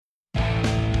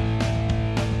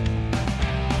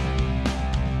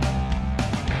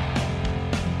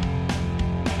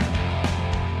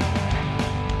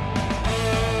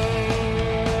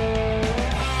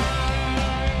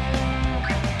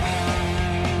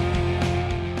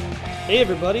Hey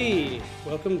everybody,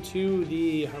 welcome to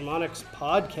the Harmonics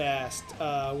podcast.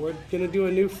 We're going to do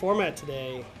a new format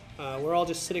today. We're all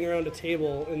just sitting around a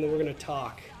table and then we're going to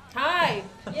talk. Hi!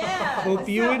 Yeah! Hope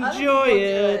you enjoy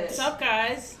it. What's up,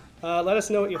 guys? Let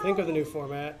us know what you think of the new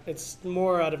format. It's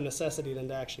more out of necessity than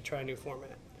to actually try a new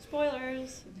format.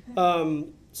 Spoilers.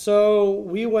 So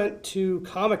we went to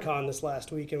Comic-Con this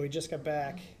last week and we just got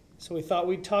back. So we thought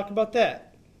we'd talk about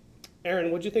that.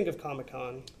 Aaron, what'd you think of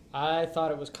Comic-Con? I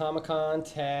thought it was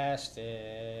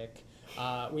Comic-Con-tastic.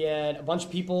 We had a bunch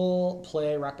of people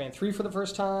play Rock Band 3 for the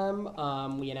first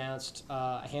time. We announced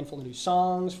a handful of new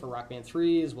songs for Rock Band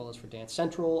 3 as well as for Dance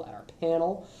Central at our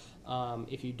panel.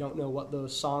 If you don't know what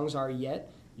those songs are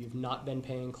yet, you've not been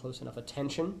paying close enough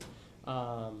attention.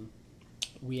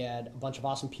 We had a bunch of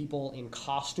awesome people in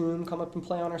costume come up and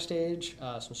play on our stage.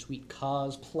 Some sweet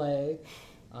cosplay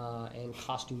and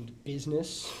costumed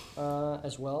business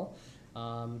as well.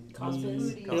 We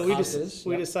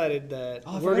decided that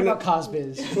we're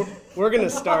gonna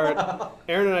start.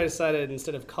 Aaron and I decided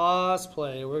instead of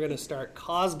cosplay, we're gonna start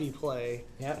Cosby play.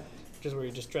 Yep. Which is where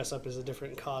you just dress up as a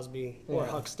different Cosby or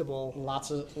Huxtable.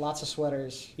 Lots of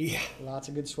sweaters. Yeah. Lots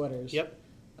of good sweaters. Yep.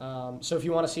 So if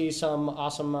you want to see some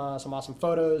awesome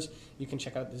photos, you can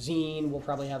check out the zine. We'll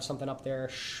probably have something up there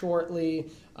shortly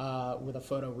with a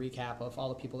photo recap of all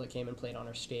the people that came and played on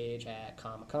our stage at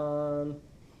Comic-Con.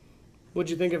 What'd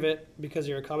you think of it? Because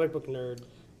you're a comic book nerd.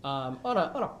 On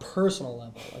a personal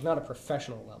level, like not a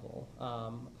professional level,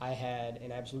 I had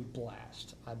an absolute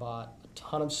blast. I bought a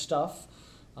ton of stuff.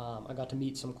 I got to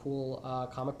meet some cool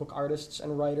comic book artists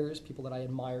and writers, people that I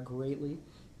admire greatly.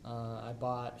 I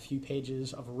bought a few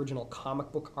pages of original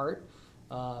comic book art,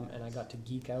 and I got to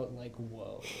geek out like,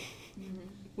 whoa. Mm-hmm.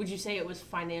 Would you say it was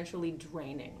financially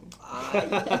draining?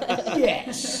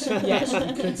 Yes,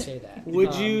 you could say that.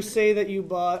 Would you say that you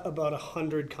bought about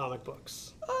 100 comic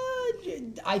books?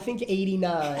 I think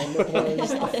 89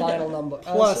 was the final number.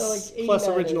 Plus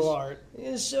original art.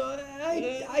 So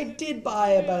I did buy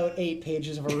about 8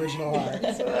 pages of original art.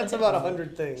 So that's about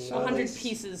 100 things. 100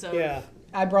 pieces of... Yeah.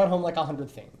 I brought home like 100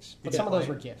 things, but some of those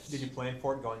were gifts. Did you plan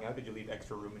for it going out? Did you leave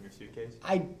extra room in your suitcase?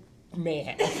 I may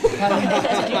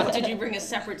have. Did you bring a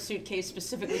separate suitcase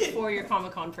specifically for your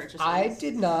Comic-Con purchases? I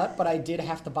did not, but I did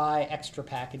have to buy extra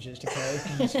packages to carry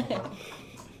things home.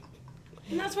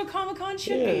 And that's what Comic-Con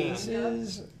should be.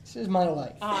 This is my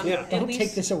life. Don't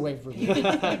take this away from me. You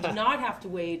did not have to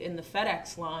wait in the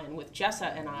FedEx line with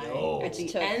Jessa and I at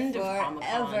the end of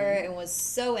Comic-Con. It was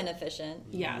so inefficient.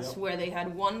 Yes, where they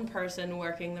had one person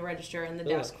working the register and the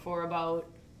desk for about,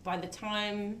 by the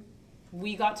time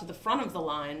we got to the front of the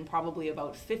line, probably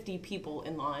about 50 people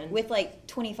in line. With like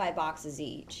 25 boxes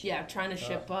each. Yeah, trying to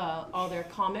ship all their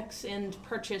comics and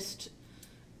purchased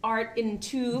art in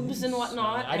tubes and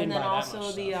whatnot, and then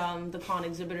also the con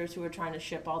exhibitors who were trying to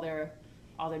ship all their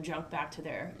junk back to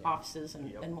their offices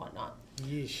and whatnot.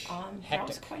 Yeesh. That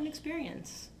was quite an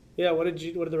experience. Yeah, what did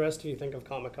the rest of you think of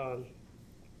Comic-Con?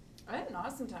 I had an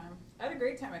awesome time. I had a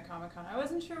great time at Comic-Con. I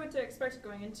wasn't sure what to expect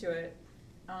going into it.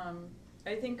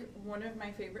 I think one of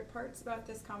my favorite parts about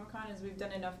this Comic-Con is we've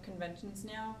done enough conventions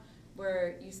now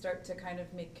where you start to kind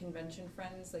of make convention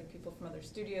friends, like people from other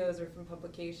studios or from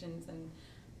publications, and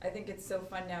I think it's so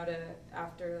fun now to,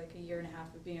 after like a year and a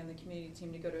half of being on the community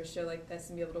team, to go to a show like this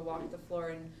and be able to walk the floor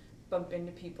and bump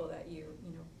into people that you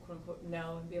quote unquote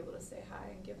know and be able to say hi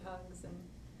and give hugs. And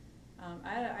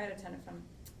I had a ton of fun.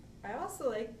 I also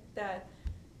like that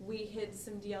we hid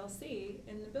some DLC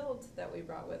in the build that we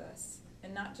brought with us,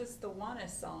 and not just the Wanna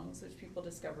songs, which people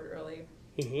discovered early,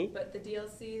 but the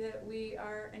DLC that we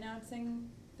are announcing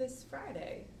this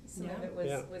Friday. Some of it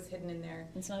was hidden in there.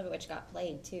 And some of it which got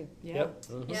played, too. Yeah. Yep.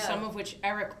 Yeah. Some of which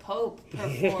Eric Pope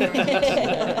performed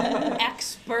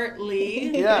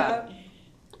expertly. Yeah.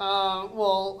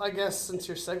 Well, I guess since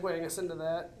you're segueing us into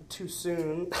that too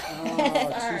soon,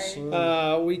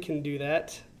 we can do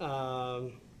that.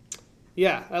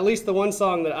 Yeah, at least the one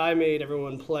song that I made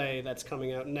everyone play that's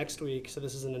coming out next week, so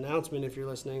this is an announcement if you're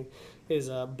listening, is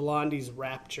Blondie's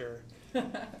Rapture,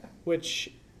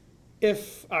 which...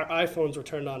 if our iPhones were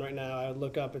turned on right now, I would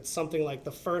look up. It's something like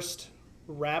the first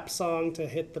rap song to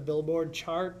hit the Billboard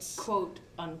charts. Quote,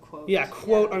 unquote. Yeah,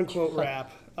 quote, unquote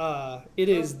rap. It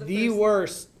is the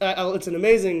worst. It's an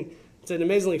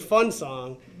amazingly fun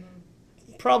song.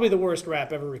 Probably the worst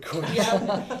rap ever recorded.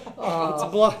 Yeah.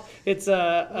 It's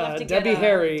Debbie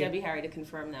Harry. Debbie Harry to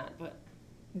confirm that, but...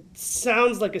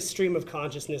 sounds like a stream of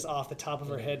consciousness off the top of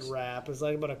her head rap. It's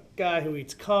like about a guy who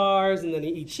eats cars, and then he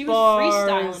eats bars. She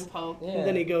was freestyling, Pope. And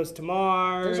then he goes to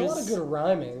Mars. There's a lot of good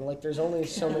rhyming. Like, there's only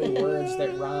so many words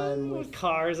that rhyme with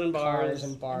cars and bars.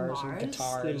 And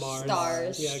guitars. And Mars.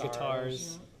 Stars. Yeah,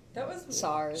 guitars. That was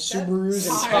SARS. Subarus and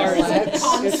SARS. Cadillacs.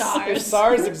 On If SARS.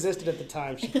 SARS existed at the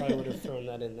time, she probably would have thrown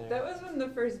that in there. That was one of the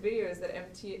first videos that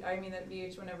that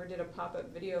VH1 ever did a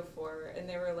pop-up video for, and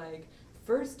they were like,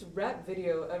 first rap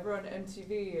video ever on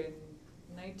MTV in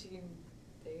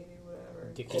 1980,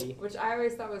 whatever. Dickie. Which I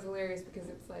always thought was hilarious because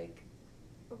it's like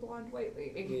a blonde white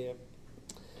lady. Yeah.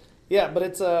 Yeah, but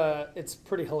it's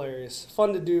pretty hilarious.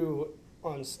 Fun to do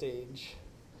on stage.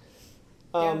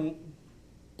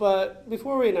 But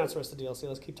before we announce the rest of the DLC,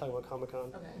 let's keep talking about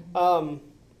Comic-Con. Okay.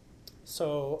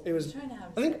 So it was, Trying to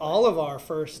have I think, all of our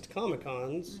first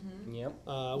Comic-Cons. Yep.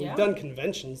 We've Yeah. done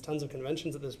conventions, tons of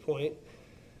conventions at this point.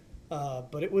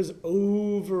 But it was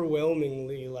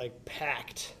overwhelmingly, like,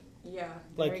 packed. Yeah.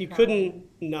 Like, very you crowded. couldn't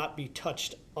not be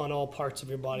touched on all parts of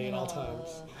your body at all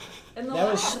times. And the That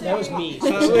last was day-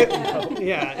 me.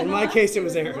 Yeah, in my case, it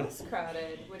was Aaron. most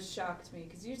crowded, which shocked me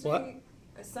because usually What?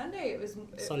 a Sunday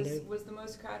Sunday? was the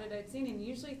most crowded I'd seen, and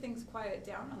usually things quiet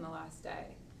down on the last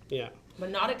day. Yeah.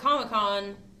 But not at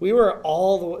Comic-Con. We were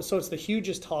all the way, so it's the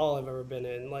hugest hall I've ever been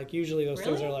in. Like, usually those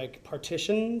things Really? are, like,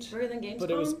 partitioned. Bigger than Gamescom? But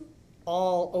it was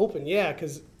all open, yeah,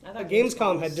 because I thought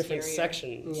Gamescom was had different scarier.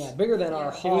 sections. Yeah, bigger than our Yeah.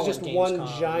 It hall. was just at one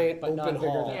Gamescom, giant but not open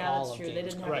bigger hall. than Yeah, all that's of true. They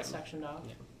didn't have Right. it sectioned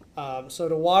off. So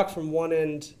to walk from one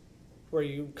end where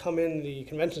you come in the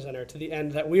convention center to the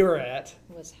end that we were at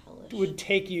It was hellish. would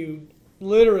take you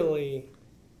literally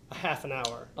a half an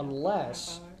hour.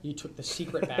 Unless you took the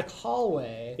secret back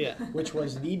hallway, Yeah. which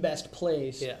was the best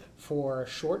place Yeah. for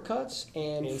shortcuts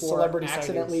and And for celebrity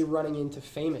accidentally sightings. running into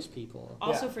famous people.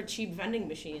 Also Yeah. for cheap vending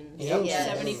machines. Yep. Yes.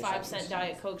 75-cent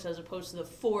Diet Cokes as opposed to the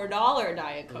 $4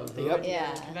 Diet Coke they Yep. were doing Yeah.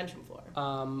 on the convention floor.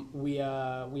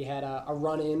 We had a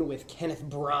run-in with Kenneth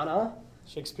Branagh,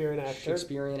 Shakespearean actor.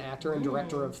 Shakespearean actor and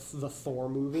director of the Thor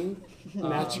movie.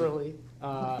 Naturally.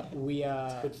 We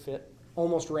Good fit.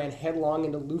 almost ran headlong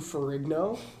into Lou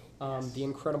Ferrigno, the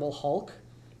Incredible Hulk.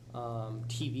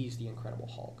 TV's The Incredible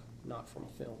Hulk, not from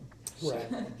a film.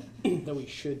 Right. Though he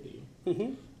should be.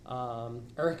 Mm-hmm.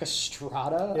 Eric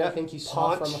Estrada, Yeah. I think you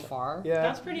saw Paunch. from afar. Yeah.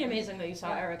 That's pretty amazing that you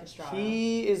saw Eric Estrada.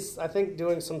 He is, I think,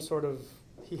 doing some sort of.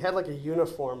 He had like a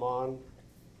uniform on.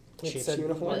 It Chiefs said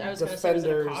uniform? I was gonna say, was it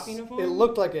a Defenders. cop uniform? It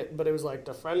looked like it, but it was like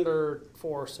Defender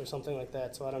Force or something like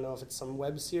that. So I don't know if it's some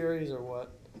web series or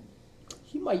what.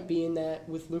 He might be in that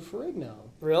with Lou Ferrigno.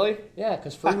 Really? Yeah,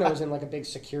 because Ferrigno was in like a big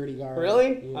security guard. Really?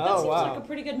 Yeah. That Oh, seems wow. like a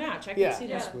pretty good match. I can Yeah. see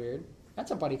That's that. weird.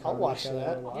 That's a buddy I'll comedy watch show that.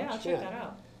 I would Yeah, I'll watch. check Yeah. that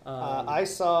out. I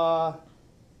saw.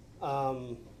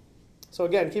 So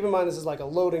again, keep in mind this is like a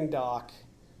loading dock,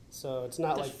 so it's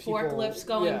not There's like people. forklifts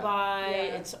going yeah. by.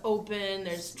 Yeah. It's open.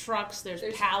 There's trucks. There's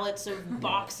There's- pallets of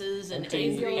boxes and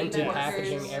angry empty workers.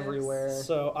 packaging everywhere.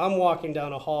 So I'm walking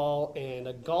down a hall, and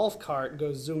a golf cart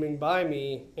goes zooming by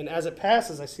me, and as it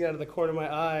passes, I see out of the corner of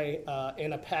my eye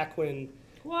Anna Paquin,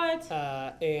 What?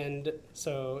 and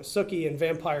so Sookie and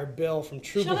Vampire Bill from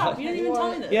True Shut Blood. up! You didn't even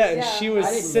tell me this. Yeah, and Yeah, she I was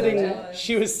didn't know sitting. that.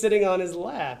 She was sitting on his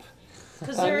lap.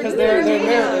 Because They're they're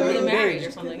married married or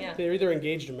something. Yeah. They're either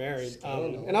engaged or married.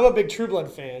 Scandal. And I'm a big True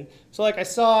Blood fan. So like I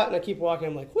saw it and I keep walking.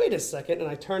 I'm like, wait a second. And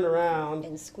I turn around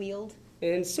And squealed.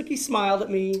 and Sookie smiled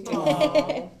at me.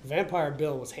 Aw. Vampire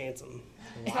Bill was handsome.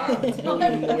 Tell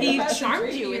everyone He about the charmed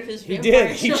dream you with his He vampire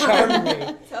did. He charm. charmed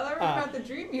me. Tell everyone about the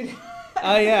dream you had.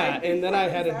 Oh yeah. And then I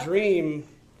had a Exactly. dream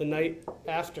the night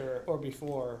after or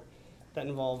before that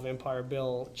involved Vampire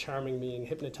Bill charming me and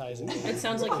hypnoptizing me. It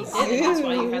sounds like he did, and that's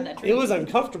why you had that dream. It was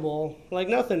uncomfortable. Like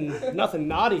nothing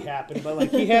naughty happened, but like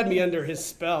he had me under his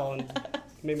spell and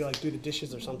made me like do the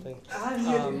dishes or something. I'm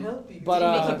here to help you. But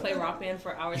Did he make you play Rock Band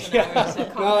for hours and yeah. hours?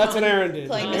 at No, that's what Comic-Con? Aaron did.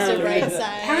 Playing Aaron Mr. did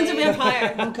that. Brightside. Aaron's a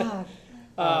vampire. Oh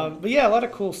God. But yeah, a lot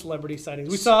of cool celebrity sightings.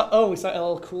 We saw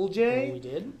LL Cool We J.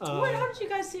 did. What? How did you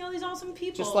guys see all these awesome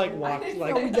people? Just like walk, didn't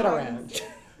like know We get around.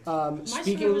 my story was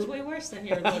Speaking way worse than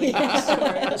your loading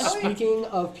story. speaking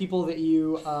of people that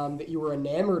you were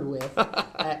enamored with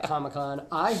at Comic-Con,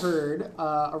 I heard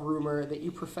a rumor that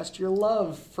you professed your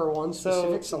love for one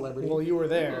specific celebrity. Well, you were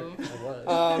there. I was.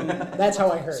 Um, That's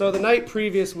how I heard. so the night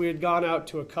previous, we had gone out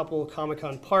to a couple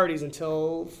Comic-Con parties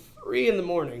until 3 in the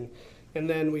morning, and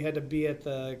then we had to be at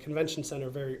the convention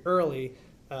center very early,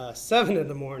 7 in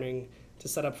the morning, to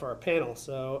set up for our panel.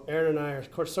 So Aaron and I are,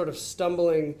 of course, sort of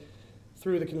stumbling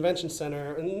through the convention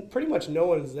center, and pretty much no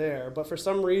one's there. But for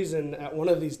some reason, at one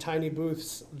of these tiny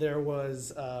booths, there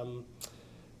was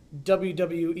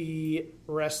WWE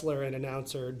wrestler and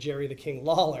announcer Jerry the King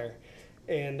Lawler.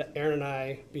 And Aaron and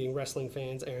I, being wrestling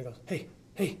fans, Aaron goes, hey,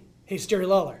 it's Jerry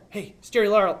Lawler. Hey, it's Jerry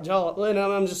Lawler. And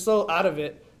I'm just so out of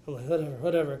it. I'm like,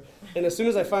 whatever. And as soon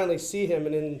as I finally see him,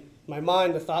 and in my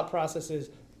mind, the thought process is,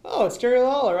 oh, it's Jerry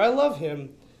Lawler. I love him.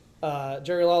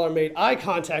 Jerry Lawler made eye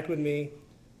contact with me,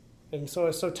 And so I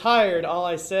was so tired, all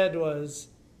I said was,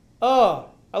 "Oh,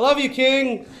 I love you,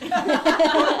 King."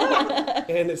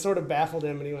 And it sort of baffled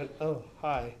him, and he went, "Oh,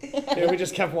 hi." And we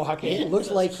just kept walking. It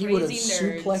looked like he would have Crazy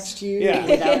nerds. suplexed you Yeah.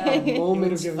 without a He would have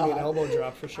moment's given me an thought. elbow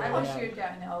drop for sure. I wish Yeah. you had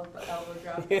gotten an elbow drop. That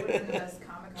would have been the best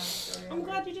Comic-Con story I'm ever.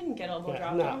 glad you didn't get elbow Yeah,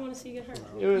 dropped. no. I don't want to see you get hurt.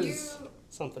 It was You-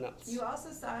 something else. You also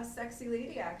saw a sexy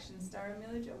lady action star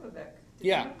Mila Jovovich. Did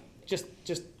Yeah. you? Just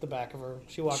the back of her.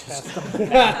 She walked past.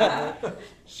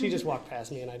 She just walked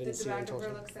past me, and I didn't Did the see her back until of her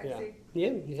she- look sexy?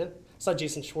 Yeah. Saw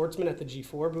Jason Schwartzman at the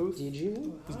G4 booth. Did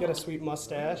you? He's got a sweet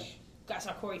mustache. I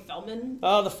saw Corey Feldman.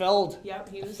 Oh, the Feld. Yep,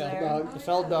 he was Feld there. dog. The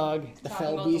Feld dog. The Talking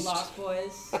Fell about Beast. the Lost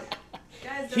Boys.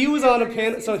 Guys, He don't was forget on a we're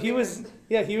panel. gonna So see he his was, band.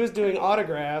 yeah, he was doing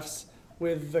autographs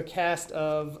with the cast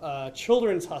of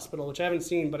Children's Hospital, which I haven't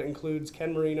seen, but it includes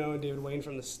Ken Marino and David Wayne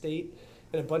from The State,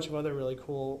 and a bunch of other really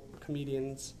cool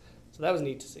comedians. So that was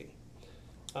neat to see.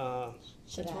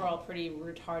 Should Since I, we're all pretty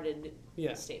retarded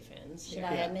Yeah. State fans. should here.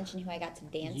 I Yeah. mention who I got to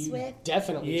dance You with?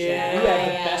 definitely Yeah. should. You have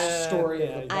the Yeah. best story of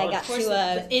Yeah. the I bunch. got Of course, to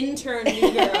the intern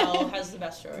new girl has the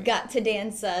best story. got to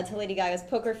dance to Lady Gaga's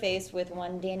Poker Face with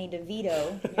one Danny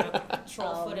DeVito, Yep.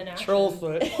 Trollfoot in action.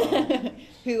 Trollfoot.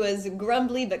 who was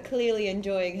grumbly but clearly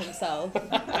enjoying himself.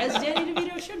 As Danny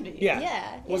DeVito should be. Yeah.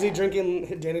 Yeah. Was he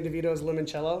drinking Danny DeVito's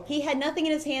limoncello? He had nothing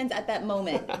in his hands at that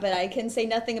moment, but I can say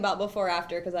nothing about before or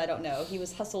after because I don't know. He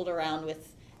was hustled around with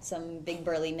some big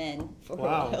burly men for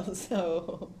Wow. a while,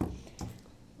 so.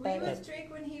 Were you with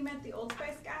Drake when he met the Old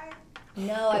Spice guy?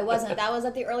 No, I wasn't. That was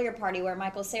at the earlier party where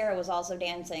Michael Cera was also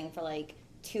dancing for like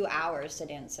 2 hours to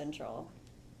Dance Central.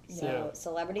 So Yeah.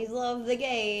 celebrities love the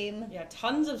game. Yeah,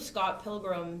 tons of Scott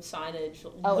Pilgrim signage.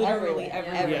 Oh, literally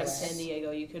everywhere. in Yes. San Diego.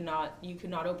 You could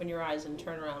not open your eyes and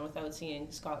turn around without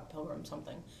seeing Scott Pilgrim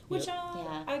something. Which Yeah.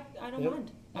 I don't Yep.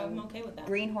 mind. I'm okay with that.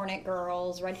 Green Hornet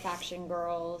girls, Red Faction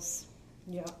girls,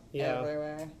 Yeah. Yeah.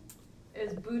 everywhere. It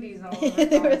was booties all over.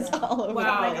 There was Comic-Con. all over.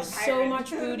 Wow, Like a so pirate. much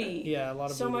booty. Yeah, a lot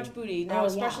of So booty. much booty. Oh, Now, yeah.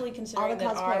 especially considering All the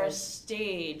that our cosplayers.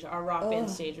 stage, our rock band Ugh.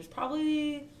 stage, was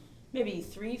probably maybe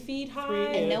 3 feet high.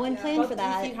 And no one Yeah. planned about for 3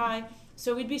 that. feet high.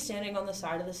 So we'd be standing on the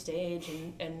side of the stage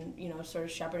and you know, sort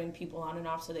of shepherding people on and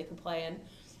off so they could play. And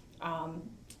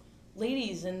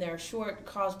ladies in their short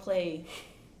cosplay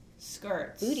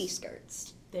skirts. Booty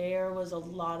skirts. There was a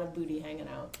lot of booty hanging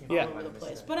out all Yeah. over the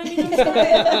place. That. But I mean, I'm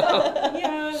sorry.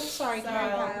 Yeah, sorry,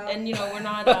 Kyle. Kyle. And you know, we're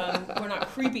not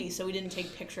creepy, so we didn't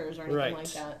take pictures or anything Right. like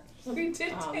that. We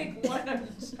did take one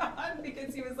of John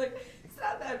because he was like, "It's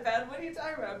not that bad. What are you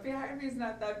talking about? Behind me is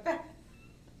not that bad."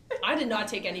 I did not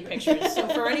take any pictures. So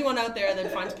for anyone out there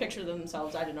that finds pictures of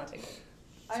themselves, I did not take them.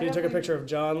 So you took a picture of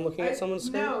John looking at someone's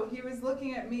skirt? No, he was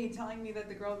looking at me, telling me that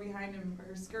the girl behind him,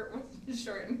 her skirt was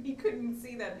short, and he couldn't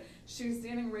see that she was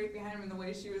standing right behind him in the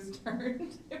way she was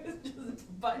turned. It was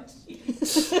just butt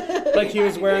cheeks. Like he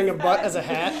was wearing a butt as a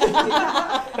hat?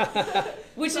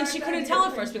 Which So and I she tried couldn't to tell get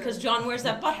at a first picture. because John wears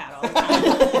that butt hat all the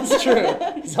time. It's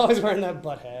true. He's always wearing that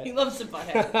butt hat. He loves the butt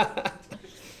hat.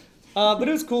 But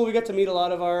it was cool. We got to meet a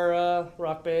lot of our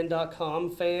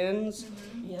rockband.com fans.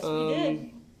 Yes, we did.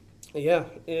 Yeah,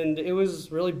 and it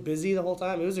was really busy the whole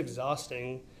time. It was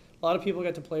exhausting. A lot of people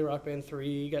got to play Rock Band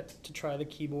 3, got to try the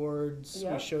keyboards.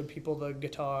 Yeah. We showed people the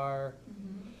guitar.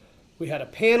 We had a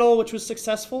panel, which was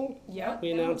successful. Yep. We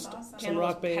Yeah, announced that was awesome. some Panel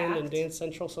was Rock Band and packed. Dance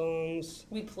Central songs.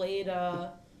 We played.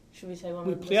 Should we say one?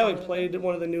 We of the yeah, we songs? played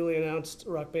one of the newly announced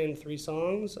Rock Band 3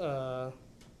 songs,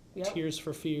 Yep. Tears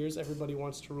for Fears, Everybody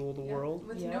Wants to Rule the Yeah, World.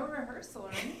 with Yeah. no rehearsal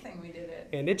or anything, we did it.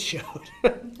 And it showed.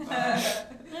 Yeah.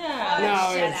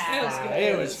 No, shut it's up. It was fine. good. It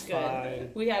It was was good.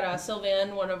 fine. We had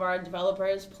Sylvan, one of our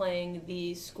developers, playing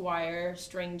the Squire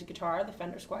stringed guitar, the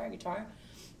Fender Squire guitar.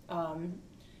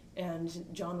 And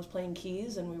John was playing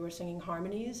keys, and we were singing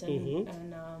harmonies and,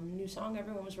 Mhm. new song.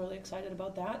 Everyone was really excited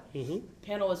about that. hmm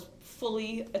Panel was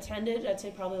fully attended. I'd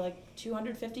say probably like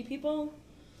 250 people,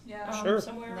 Yeah. Sure.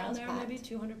 somewhere around That's there, packed. maybe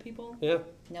 200 people. Yeah.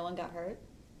 No one got hurt.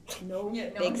 No. Yeah,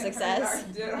 no Big one got hurt.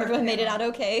 success. Our Everyone made it panel.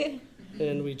 out okay.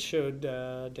 And we showed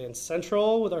Dance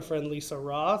Central with our friend Lisa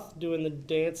Roth doing the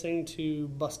dancing to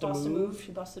Bust a Busted Move. move.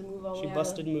 She busted move all She over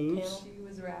busted the moves. panel. She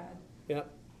was rad.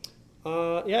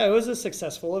 Yeah, it was a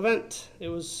successful event. It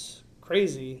was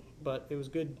crazy, but it was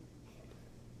good.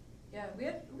 Yeah,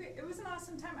 it was an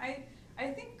awesome time. I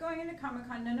think going into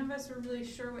Comic-Con, none of us were really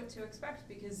sure what to expect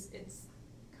because it's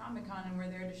Comic-Con and we're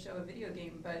there to show a video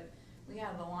game, but we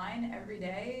had the line every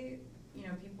day. You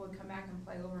know, people would come back and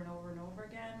play over and over and over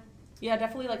again. Yeah,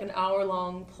 definitely like an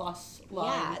hour-long plus line,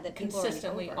 Yeah, that people are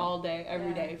consistently over. all day, every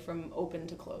Yeah. day, from open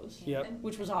to close. Yep.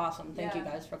 Which was awesome. Thank you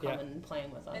Yeah. guys for coming and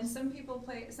playing with us. And some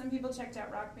people checked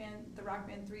out the Rock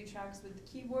Band 3 tracks with the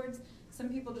keyboards. Some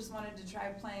people just wanted to try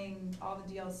playing all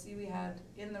the DLC we had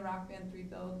in the Rock Band 3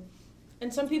 build.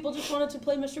 And some people just wanted to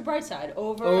play Mr. Brightside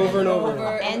over and over.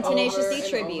 And Tenacious D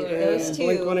tribute. Those two.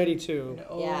 Blink 182.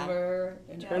 And Yeah. over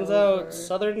and Turns over. out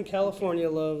Southern California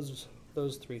loves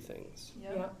those three things.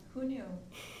 Yep. Yep. Who knew?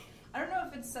 I don't know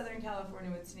if it's Southern California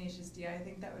with Tenacious D. I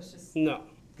think that was just No.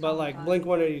 But like Comic-Con. Blink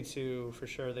 182 for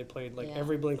sure. They played like Yeah.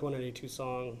 every Blink 182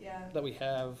 song yeah. that we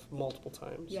have multiple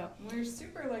times. Yeah. We were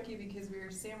super lucky because we were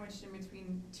sandwiched in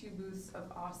between two booths of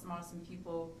awesome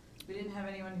people. We didn't have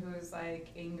anyone who was like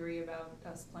angry about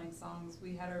us playing songs.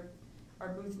 We had our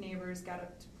booth neighbors got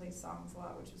up to play songs a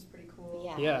lot, which was pretty cool.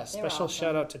 Yeah. Yeah, they were special awesome.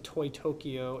 shout out to Toy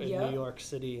Tokyo in Yeah. New York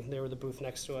City. They were the booth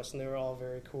next to us and they were all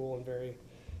very cool and very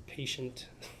patient.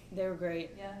 They were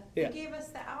great. Yeah. Yeah. They gave us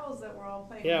the owls that we're all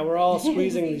playing. Yeah, with. we're all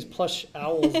squeezing these plush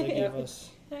owls they gave us.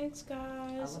 Thanks,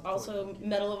 guys. love Also, Toy Tokyo.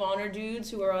 Medal of Honor dudes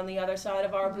who are on the other side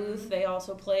of our booth. They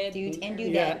also played. Dude and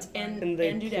Yeah. Dudette. And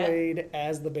they Dudette. played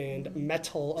as the band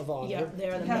Metal of Honor. Yeah,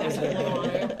 they're the Yeah. Medal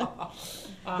of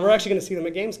Honor. We're actually going to see them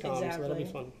at Gamescom, so that'll Exactly. be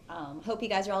fun. Hope you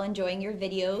guys are all enjoying your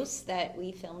videos that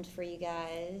we filmed for you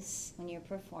guys when you're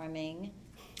performing.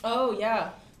 Oh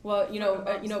yeah. Well, Photo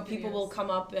box people videos. will come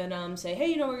up and say,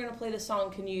 "Hey, we're gonna play this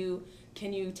song. Can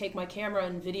you take my camera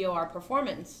and video our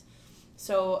performance?"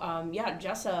 So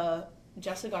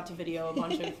Jessa got to video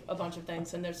a bunch of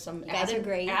things, and there's some You guys are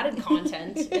great. added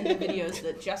content in the videos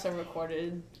that Jessa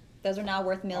recorded. Those are now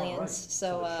worth millions. All right.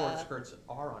 So, the short skirts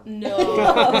are on. No,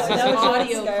 No this is short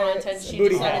audio skirts. content. She Booty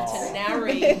decided hats. to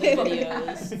narrate the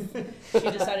videos. She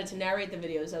decided to narrate the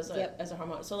videos as a Yep. as a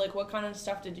harmonic. So, like, what kind of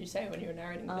stuff did you say when you were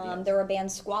narrating the videos? there were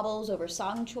band squabbles over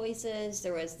song choices.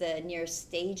 There was the near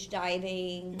stage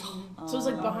diving. So it was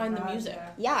like Um, behind the God, music.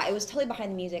 yeah. Yeah, it was totally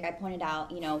behind the music. I pointed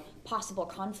out, possible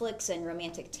conflicts and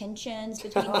romantic tensions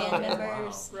between band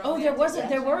members. Oh, there was Romantic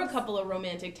there were a tensions. couple of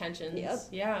romantic tensions. Yep.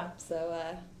 Yeah. So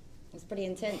it was pretty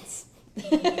intense.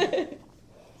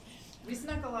 We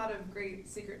snuck a lot of great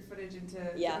secret footage into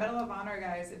Yeah. the Medal of Honor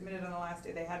guys admitted on the last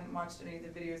day they hadn't watched any of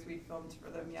the videos we'd filmed for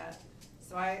them yet.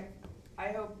 So I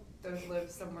hope those live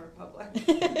somewhere public.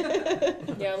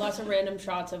 Yeah, lots of random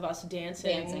shots of us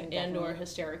dancing, Dancing, and or definitely.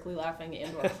 hysterically laughing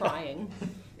and or crying.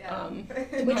 Yeah. Which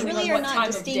Depending really on are what not time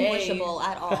of day. distinguishable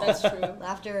at all. That's true.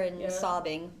 Laughter and Yeah.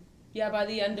 sobbing. Yeah, by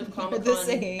the end of The Comic-Con,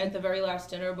 same. at the very last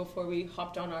dinner before we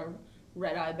hopped on our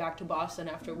red eye back to Boston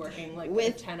after working like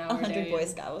With a 10-hour 100 day. Boy and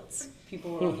Scouts.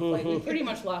 People were on the flight. We pretty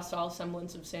much lost all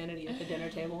semblance of sanity at the dinner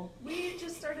table. We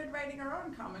just started writing our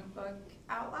own comic book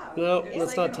out loud. No, It's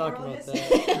let's like not an talk oral about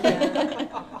history.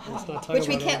 Yeah. Let's not talk Which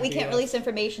we about can't all release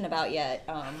information about yet.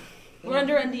 We're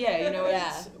under NDA,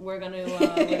 Yeah. we're gonna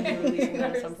be releasing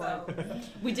that at some So, point.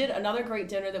 We did another great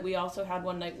dinner that we also had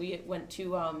one night. We went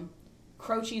to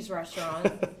Croce's restaurant,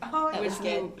 oh, That which was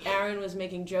good. Aaron was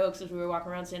making jokes as we were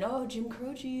walking around saying, "Oh, Jim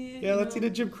Croce." Yeah, let's eat a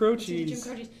Jim Croce. Let's eat a Jim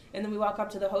Croce's. And then we walk up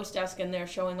to the host desk and they're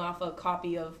showing off a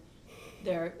copy of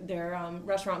their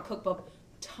restaurant cookbook,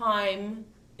 Time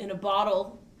in a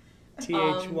bottle.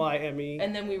 THYME.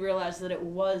 And then we realized that it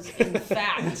was in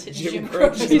fact Jim Jim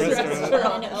Croce's Croce's restaurant.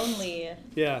 restaurant. And only.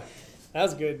 Yeah, that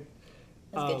was good.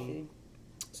 That's good food.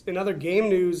 In other game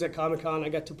news at Comic-Con, I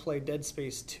got to play Dead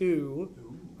Space 2.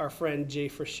 Our friend Jay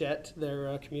Frechette,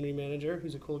 their community manager,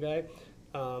 who's a cool guy,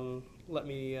 let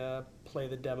me play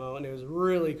the demo, and it was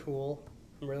really cool.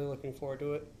 I'm really looking forward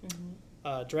to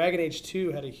it. Dragon Age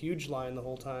 2 had a huge line the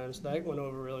whole time, so that went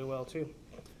over really well too.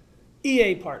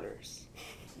 EA partners.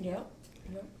 Yep.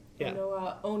 Yeah. I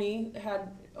know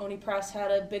Oni Press had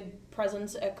a big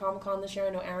presence at Comic-Con this year. I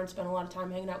know Aaron spent a lot of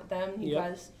time hanging out with them. You Yep.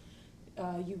 guys,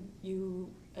 you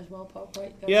as well, Pope, right?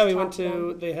 You guys Yeah, we went talked to to,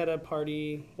 them. they had a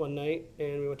party one night,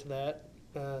 and we went to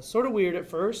that. Sort of weird at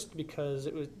first, because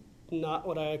it was not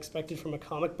what I expected from a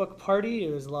comic book party.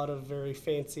 It was a lot of very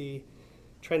fancy,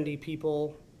 trendy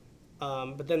people.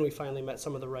 But then we finally met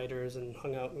some of the writers and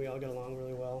hung out, and we all got along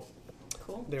really well.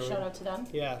 Cool. they were- Shout out to them.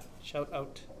 Yeah, shout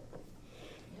out.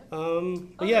 Yep. But Oh,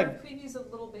 there yeah, were previews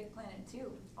of Little Big Planet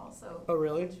too, also. Oh,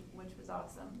 really? Which was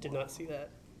awesome. did not see that.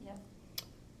 Yeah.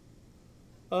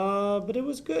 But it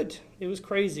was good. It was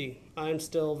crazy. I'm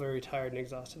still very tired and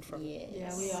exhausted from it.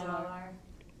 Yes. Yeah, we all are.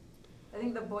 I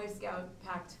think the Boy Scout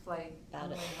packed flight. About on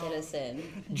to the way get home. us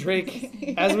in.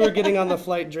 Drake, as we were getting on the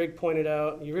flight, Drake pointed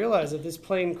out, you realize if this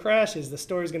plane crashes, the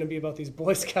story's going to be about these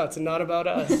Boy Scouts and not about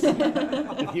us.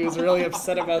 And he was really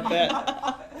upset about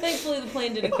that. Thankfully, the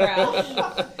plane didn't crash,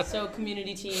 so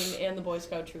community team and the Boy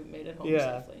Scout troop made it home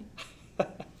Yeah. safely.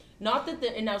 Not that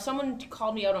and now someone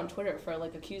called me out on Twitter for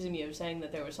like accusing me of saying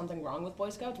that there was something wrong with Boy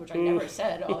Scouts, which I never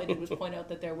said. All I did was point out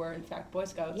that there were in fact Boy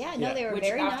Scouts. Yeah, no, they were which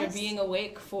very after nice. being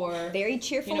awake for Very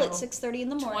cheerful at 6:30 in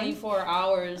the morning. 24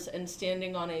 hours and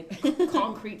standing on a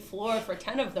concrete floor for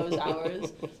 10 of those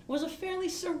hours was a fairly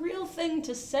surreal thing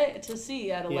to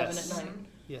see at 11 Yes. at night.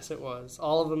 Yes, it was.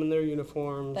 All of them in their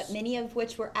uniforms. But many of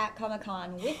which were at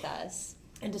Comic-Con with us.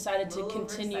 And decided to A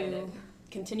little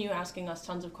continue asking us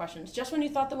tons of questions. Just when you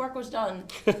thought the work was done,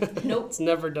 nope. It's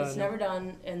never done. It's never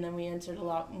done. And then we answered a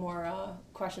lot more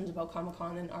questions about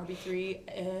Comic-Con and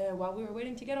RB3 while we were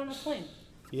waiting to get on a plane.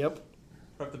 Yep.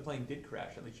 But if the plane did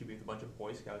crash, at least you'd be with a bunch of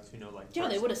Boy Scouts who know, like, Yeah,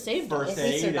 they would have saved first us. If we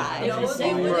aid. survived. And If we No,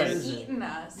 saved they would Right. have eaten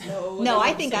us. No,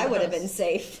 I think I would have been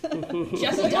safe. Jesse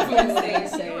definitely would have been You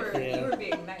safe. were, Yeah. you were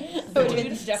being nice. I would have been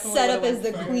Dudes definitely set up would've as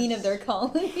the went queen first. of their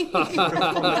colony. Boy Scout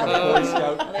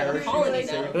They have a parachute colony and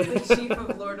now. save- The chief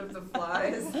of Lord of the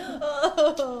Flies.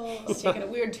 It's taking a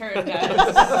weird turn,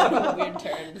 guys. A weird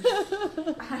turn.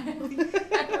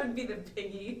 That would be the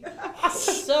piggy.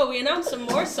 So we announced some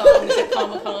more songs at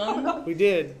Comic-Con We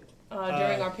did.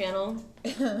 during our panel.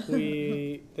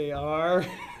 They are.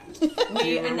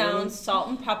 We announced Salt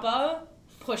and Peppa,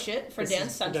 Push It for This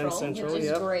Dance is for Central. Dance Central. Which is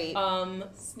yep. great.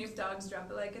 Snoop Dogg's Drop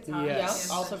It Like It's Hot. Yes.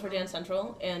 Yeah, also for Dance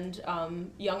Central. And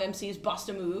Young MC's Bust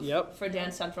a Move Yep. for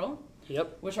Dance Central,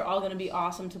 Yep. which are all going to be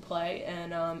awesome to play.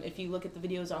 And if you look at the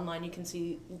videos online, you can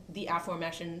see the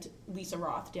aforementioned Lisa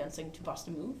Roth dancing to Bust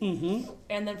a Move. Mm-hmm.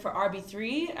 And then for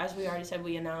RB3, as we already said,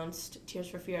 we announced Tears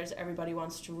for Fears, Everybody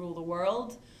Wants to Rule the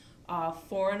World,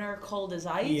 Foreigner, Cold as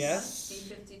Ice. Yes.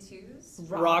 B-52s.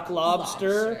 Rock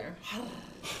Lobster.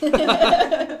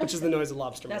 Lobster. Which is the noise of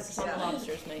lobster That's the makes. sound the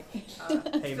lobsters make.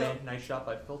 Hey man, nice shot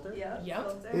by Filter. Yeah.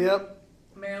 Yep. Filter. Yep.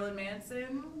 Marilyn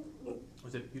Manson,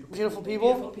 Was it beautiful? Beautiful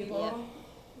Beautiful people. people.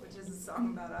 which is a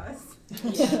song about us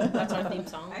Yeah, that's our theme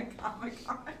song. at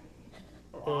Comic-Con.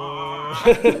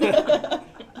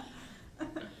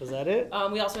 Was that it?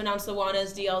 We also announced the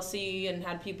Juanes DLC and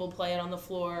had people play it on the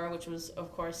floor, which was,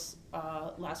 of course,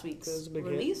 last week's That was a big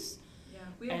hit. release. Yeah,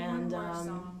 we had And, one more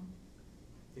song.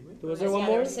 Did we? Was there one Yeah,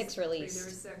 more? there were 6 There were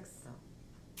released. 6.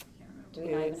 Can't remember. Do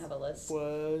we not even have a list?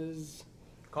 Was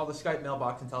Call the Skype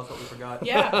mailbox and tell us what we forgot.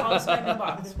 Yeah, call us Skype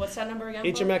box. What's that number again?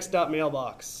 Paul?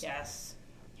 hmx.mailbox. Yes.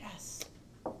 Yes.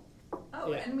 Oh,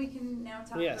 Yeah. and we can now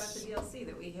talk Yes. about the DLC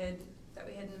that we had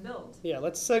in build. Yeah,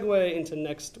 let's segue into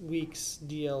next week's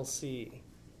DLC,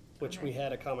 which we Okay.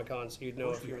 had at Comic-Con, so you'd know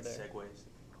Wish if we you were had there. segues.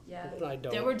 Yeah. I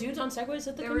don't. There were dudes on Segways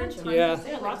at the There were convention. tons Yeah. of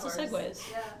Yeah, lots of Segways.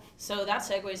 segues. Yeah. So that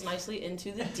segues nicely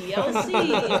into the DLC,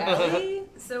 Ellie.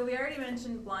 So we already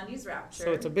mentioned Blondie's Rapture.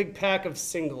 So it's a big pack of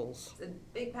singles. It's a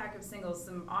big pack of singles,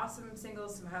 some awesome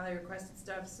singles, some highly requested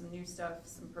stuff, some new stuff,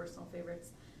 some personal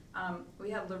favorites. We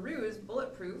had LaRue's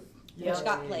Bulletproof. Yeah. Which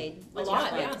got played. A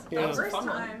lot, yeah. Yeah. That The was a first fun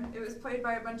one. time, it was played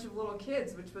by a bunch of little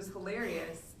kids, which was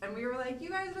hilarious. And we were like, you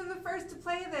guys were the first to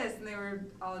play this. And they were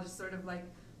all just sort of like,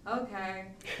 okay.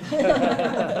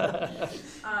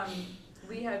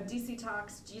 We have DC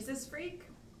Talk's Jesus Freak.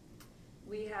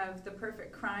 We have The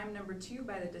Perfect Crime #2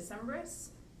 by the Decemberists.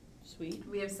 Sweet.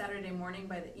 We have Saturday Morning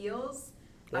by the Eels.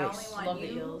 I Nice. Only Want Love the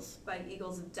You Eels. by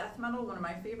Eagles of Death Metal, one of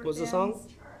my favorite What's the bands. song?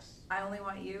 I Only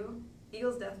Want You.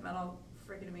 Eagles Death Metal,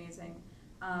 freaking amazing.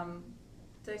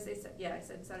 Did I say, I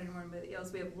said Saturday Morning by the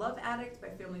Eels. We have Love Addict by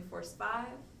Family Force 5,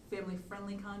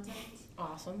 family-friendly content.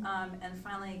 Awesome. And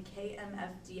finally,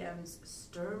 KMFDM's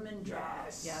Sturm and Drang.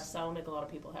 Yes, that will make a lot of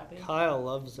people happy. Kyle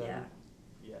loves them. Yeah.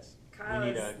 Yes. Kyle We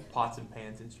need is- a pots and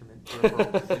pans instrument peripheral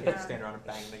so we can Yeah. stand around and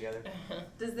bang them together.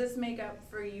 Does this make up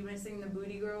for you missing the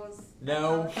Booty Girls?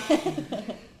 No.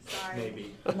 Sorry.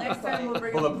 Maybe. Next time we'll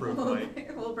bring Bulletproof,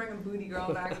 Mike. we'll bring a Booty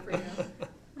Girl back for you.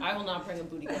 I will not bring a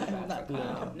booty girl back for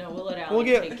Kyle. No, we'll let Allie We'll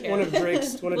take get care. one of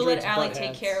Drake's We'll let Drake's Allie butt take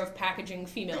hats. care of packaging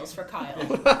females for Kyle.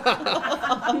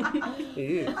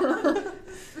 Ew.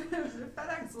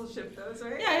 FedEx will ship those,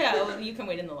 right? Yeah, well, you can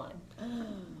wait in the line.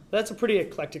 That's a pretty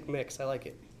eclectic mix. I like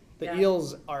it. The Yeah.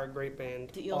 Eels are a great band.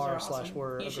 The Eels are awesome.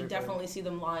 Were a You should great band. definitely see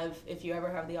them live if you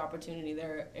ever have the opportunity.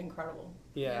 They're incredible.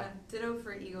 Yeah. Ditto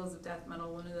for Eagles of Death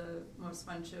Metal, one of the most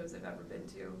fun shows I've ever been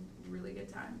to. Really good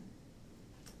time.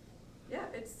 Yeah,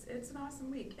 it's an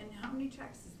awesome week. And how many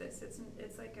tracks is this?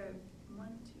 It's like a 1,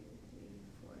 2, 3,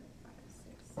 4, 5,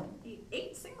 6, 7, 8.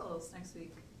 8 singles next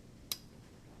week.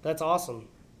 That's awesome.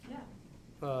 Yeah,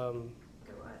 Go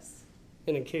go us.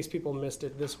 And in case people missed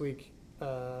it this week,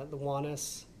 the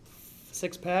Juanes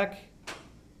 6-pack,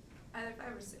 Either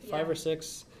 5 or 6. 5 or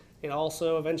 6, and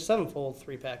also Avenged Sevenfold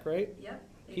 3-pack, right? Yep.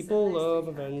 People said nice love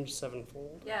feedback. Avenged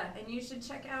Sevenfold. Yeah, and you should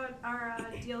check out our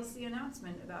DLC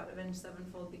announcement about Avenged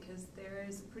Sevenfold because there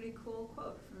is a pretty cool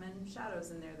quote from Men in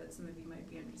Shadows in there that some of you might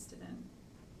be interested in.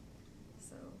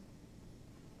 So,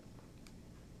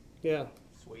 Yeah.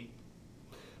 Sweet.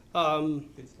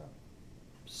 Good stuff.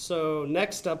 So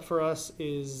next up for us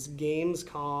is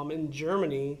Gamescom in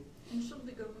Germany,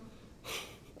 Entschuldigung.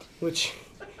 which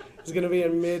is going to be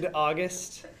in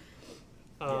mid-August.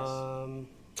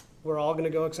 We're all going to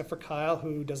go except for Kyle,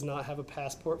 who does not have a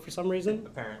passport for some reason.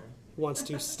 Apparently. Wants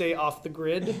to stay off the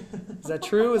grid. Is that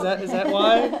true? Is that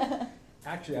why?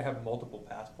 Actually, I have multiple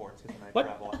passports because when I What?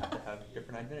 travel, I have to have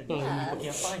different identities. Yeah. People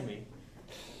can't find me.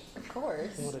 Of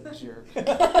course. What a jerk.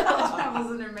 Travels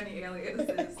under many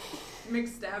aliases.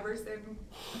 McStabberson.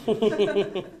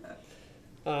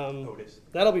 Otis.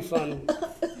 That'll be fun.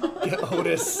 Yeah,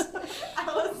 Otis.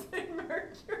 Allison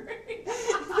Mercury.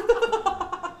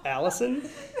 Allison?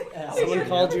 Allison. Someone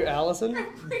called you Allison?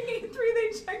 Three, they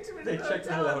checked him in They the checked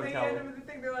him in hotel the and they hotel. handed him the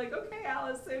thing. They're like, okay,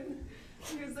 Allison.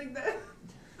 He was like, that's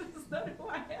not who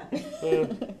I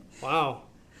am. Wow.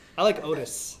 I like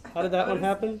Otis. How did that one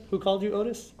happen? Who called you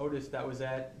Otis? Otis, that was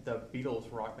at the Beatles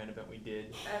rock band event we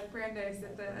did. At Brandeis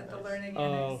at the learning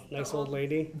Oh, annex. nice the old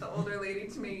lady. The older lady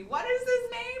to me. What is his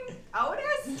name?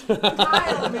 Otis?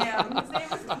 Kyle, ma'am. His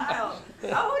name is Kyle.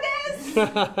 Otis?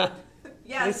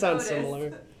 Yes, They sound Otis.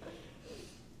 similar.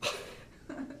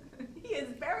 He is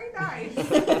very nice.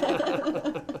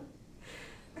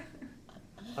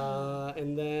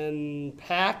 And then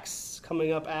PAX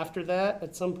coming up after that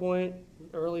at some point,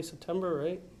 early September,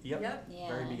 right? Yep. Yeah.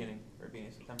 Very beginning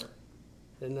of September.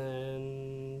 And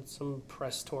then some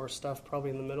press tour stuff probably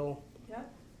in the middle.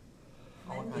 Yep.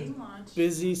 All And kinds game of- launch.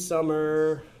 Busy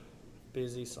summer.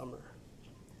 Busy summer.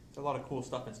 There's a lot of cool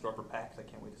stuff in store for PAX. I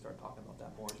can't wait to start talking about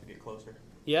that more as we get closer.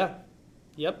 Yeah.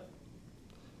 Yep.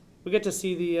 We get to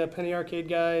see the Penny Arcade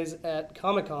guys at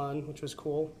Comic-Con, which was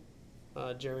cool.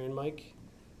 Jerry and Mike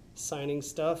signing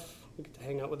stuff. We get to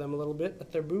hang out with them a little bit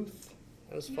at their booth.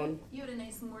 That was fun. You had a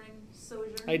nice morning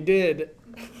sojourn. I did.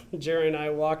 Jerry and I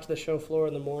walked the show floor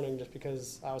in the morning just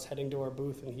because I was heading to our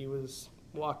booth and he was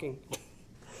walking.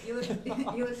 You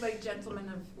look like gentlemen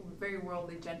of very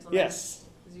worldly gentlemen. Yes,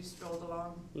 As you strolled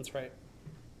along. that's right.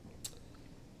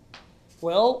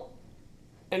 Well,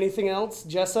 anything else,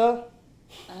 Jessa?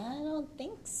 I don't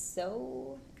think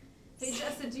so. Hey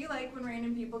Jessa, do you like when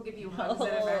random people give you hugs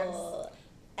at events? Oh,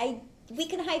 we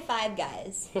can high five,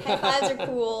 guys. High fives are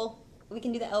cool. We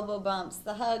can do the elbow bumps.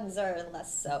 The hugs are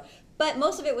less so. But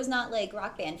most of it was not like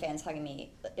rock band fans hugging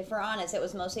me. If we're honest, it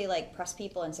was mostly like press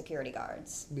people and security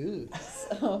guards. Ooh.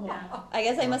 So Yeah. I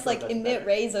guess I must sure like that's emit better.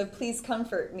 rays of please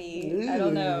comfort me. I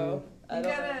don't know. I've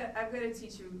got to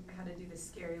teach you how to do the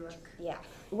scary look. Yeah.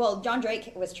 Well, John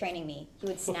Drake was training me. He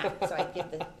would snap, so I'd give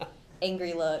the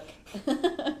angry look.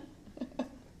 That's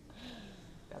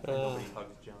why nobody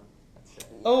hugs John. That's it.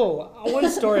 Oh, one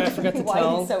story I forgot to Why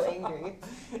tell. he's so angry?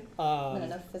 Not Um,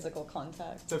 enough physical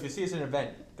contact. So if you see us at an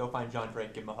event, go find John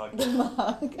Drake, give him a hug. Give him a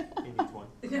hug. He needs one.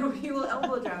 No, he will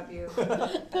elbow drop you.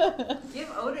 Give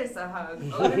Otis a hug.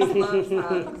 Otis loves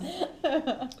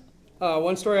hugs.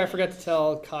 one story I forgot to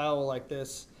tell, Kyle will like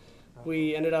this.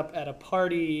 We ended up at a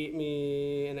party,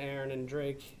 me and Aaron and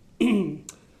Drake,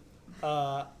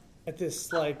 at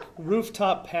this like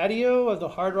rooftop patio of the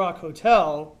Hard Rock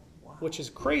Hotel, which is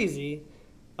crazy.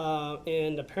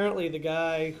 And apparently the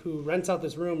guy who rents out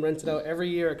this room rents it out every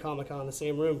year at Comic-Con, the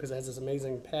same room, because it has this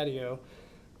amazing patio.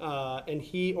 And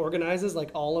he organizes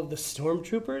like all of the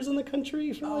stormtroopers in the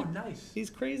country for Oh, like nice. these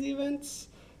crazy events.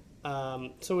 So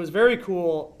it was very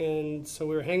cool, and so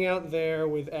we were hanging out there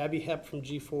with Abby Hepp from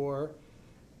G4,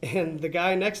 and the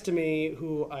guy next to me,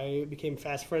 who I became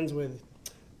fast friends with,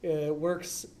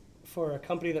 works for a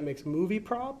company that makes movie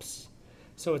props.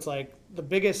 So it's like the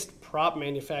biggest prop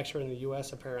manufacturer in the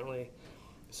U.S. apparently.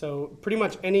 So pretty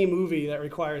much any movie that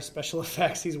requires special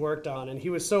effects he's worked on, and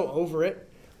he was so over it,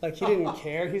 like he didn't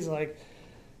care. He's like,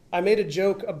 I made a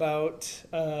joke about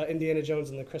Indiana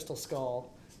Jones and the Crystal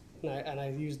Skull. And I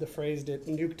used the phrase that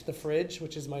nuked the fridge,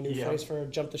 which is my new phrase for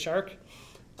jump the shark.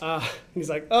 He's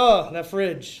like, oh, that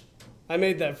fridge. I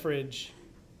made that fridge.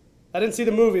 I didn't see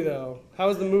the movie, though. How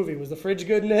was the movie? Was the fridge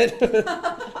good in it?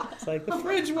 It's like, the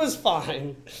fridge was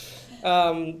fine.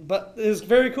 But it was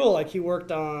very cool. Like, he's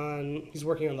working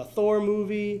on the Thor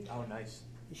movie. Oh, nice.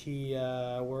 He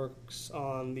works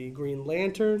on the Green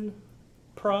Lantern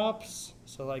props.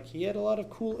 So, like, he had a lot of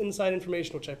cool inside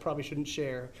information, which I probably shouldn't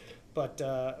share. But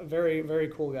very, very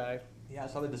cool guy. Yeah, I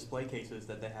saw the display cases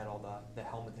that they had all the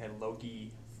helmet. They had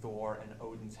Loki, Thor, and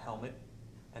Odin's helmet.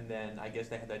 And then I guess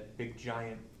they had that big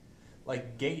giant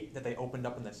like gate that they opened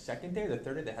up in the second day, or the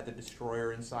third day. They had the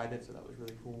destroyer inside it, so that was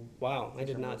really cool. Wow, I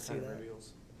did Some of not those see kind of that.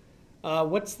 reveals.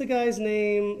 What's the guy's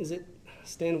name? Is it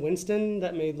Stan Winston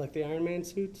that made like the Iron Man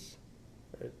suits?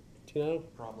 Or, do you know?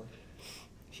 Probably.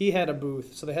 He had a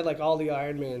booth, so they had like all the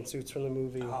Iron Man suits from the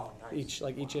movie, Oh, nice.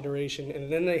 each iteration,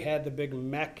 and then they had the big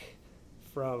mech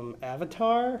from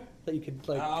Avatar that you could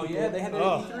like. Oh people- yeah, they had that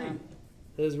Oh, at E3.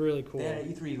 it was really cool. They had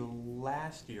an E3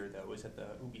 last year though. It was at the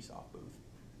Ubisoft booth.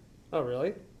 Oh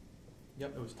really?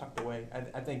 Yep, it was tucked away.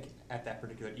 I think at that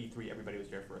particular E3, everybody was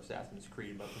there for Assassin's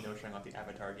Creed, but you know, showing off the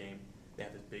Avatar game, they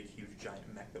had this big, huge, giant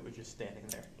mech that was just standing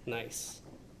there. Nice.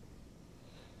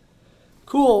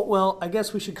 Cool. Well, I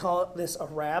guess we should call this a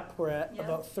wrap. We're at Yeah.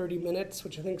 about 30 minutes,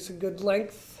 which I think is a good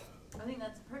length. I think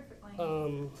that's perfect length.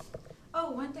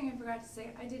 Oh, one thing I forgot to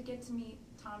say, I did get to meet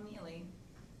Tom Neely,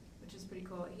 which is pretty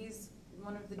cool. He's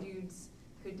one of the dudes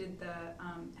who did the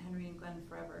Henry and Glenn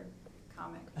Forever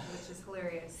comic, which is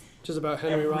hilarious. Which is about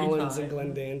Henry Every Rollins time and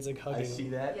Glenn Danzig hugging. I see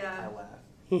that. Yeah. I laugh.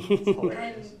 It's And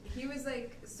hilarious. he was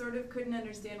like, sort of couldn't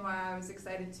understand why I was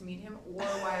excited to meet him or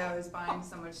why I was buying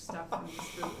so much stuff from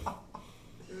this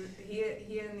booth.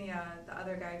 He and the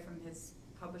other guy from his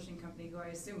publishing company, who I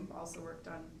assume also worked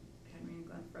on Henry and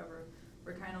Glenn Forever,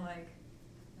 were kind of like,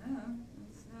 oh,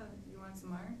 you want some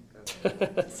more? Go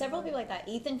for it." Several people like that.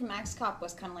 Ethan from Axe Cop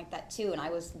was kind of like that too, and I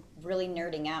was really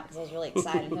nerding out because I was really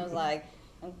excited. He was like,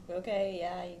 okay,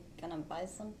 yeah, you gonna buy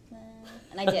something?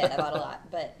 And I did. I bought a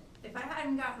lot, but If I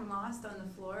hadn't gotten lost on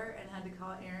the floor and had to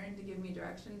call Aaron to give me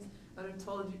directions, I would have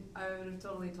told you. I would have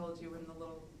totally told you when the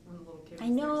little kid. I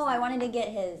know I wanted to get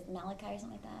his Malachi or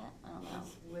something like that. I don't know.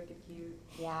 That's wicked cute.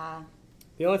 Yeah.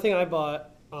 The only thing I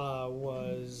bought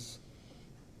was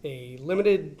a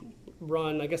limited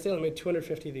run. I guess they only made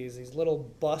 250 of these little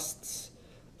busts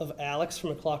of Alex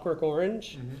from A Clockwork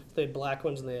Orange. Mhm. They had black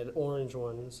ones and they had orange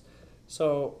ones.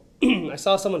 So I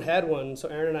saw someone had one, so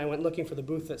Aaron and I went looking for the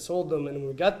booth that sold them, and when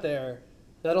we got there,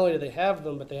 not only did they have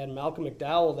them, but they had Malcolm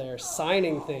McDowell there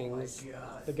signing things.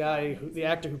 The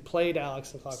actor who played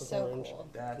Alex in Clockwork So Orange. cool.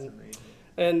 That's amazing.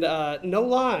 And no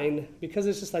line, because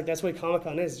it's just like, that's the way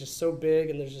Comic-Con is, just so big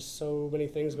and there's just so many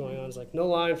things going on. It's like, no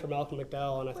line for Malcolm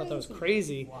McDowell, and I thought that was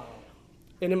crazy. Wow.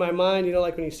 And in my mind, you know,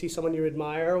 like when you see someone you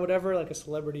admire or whatever, like a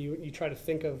celebrity, you try to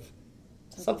think of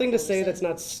something to say that's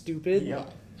not stupid. Yeah.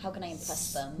 How can I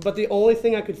impress them? But the only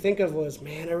thing I could think of was,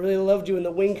 man, I really loved you in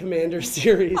the Wing Commander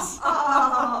series.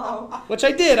 Which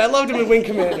I did. I loved him in Wing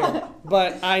Commander.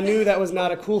 But I knew that was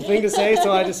not a cool thing to say,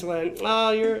 so I just went, oh,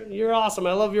 you're awesome.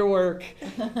 I love your work.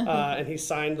 And he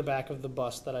signed the back of the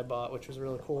bust that I bought, which was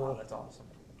really Wow, cool. that's awesome.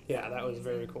 Yeah, that was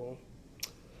very cool.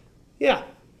 Yeah.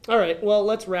 All right. Well,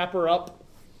 let's wrap her up.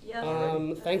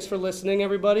 Yep. Thanks for listening,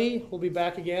 everybody. We'll be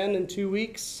back again in 2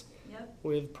 weeks Yep.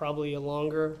 with probably a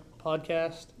longer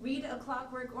podcast. Read A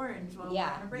Clockwork Orange while we're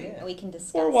Yeah. on a break. Yeah. We can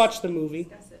discuss Or watch the movie.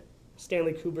 Discuss it.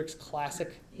 Stanley Kubrick's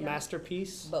classic Yeah.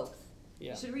 masterpiece. both.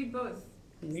 Yeah. You should read both.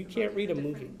 You The can't book read a is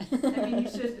movie. different- I mean, you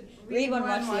should Read one,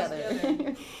 watch the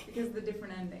other. because of the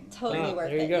different endings. Totally Ah, worth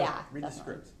there you it. go. Yeah. Read the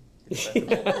definitely. script. It's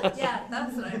best. Yeah,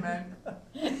 that's what I meant.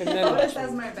 And then Otis watch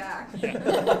has it. my back.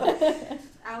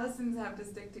 Allisons have to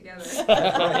stick together.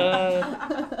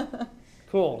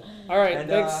 Cool. All right. And,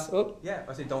 Thanks. Oh, Yeah,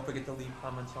 I say don't forget to leave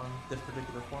comments on this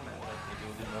particular format. Like maybe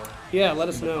we'll do more. yeah. Let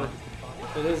us know.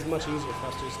 It is much easier for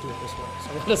us to just do it this way.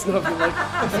 So let us know if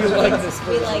you like this. We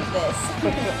version. like this.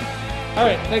 All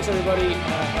right. Thanks, everybody.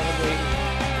 Have a great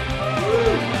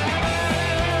evening.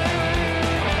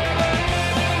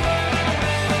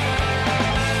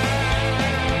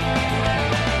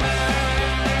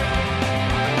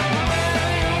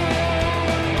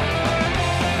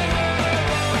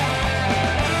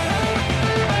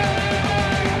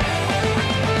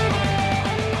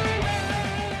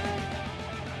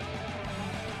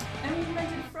 And we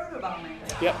invented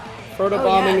photobombing. Yep. Photobombing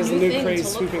Oh, yeah, is the new new thing craze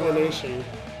to look sweeping the for. nation.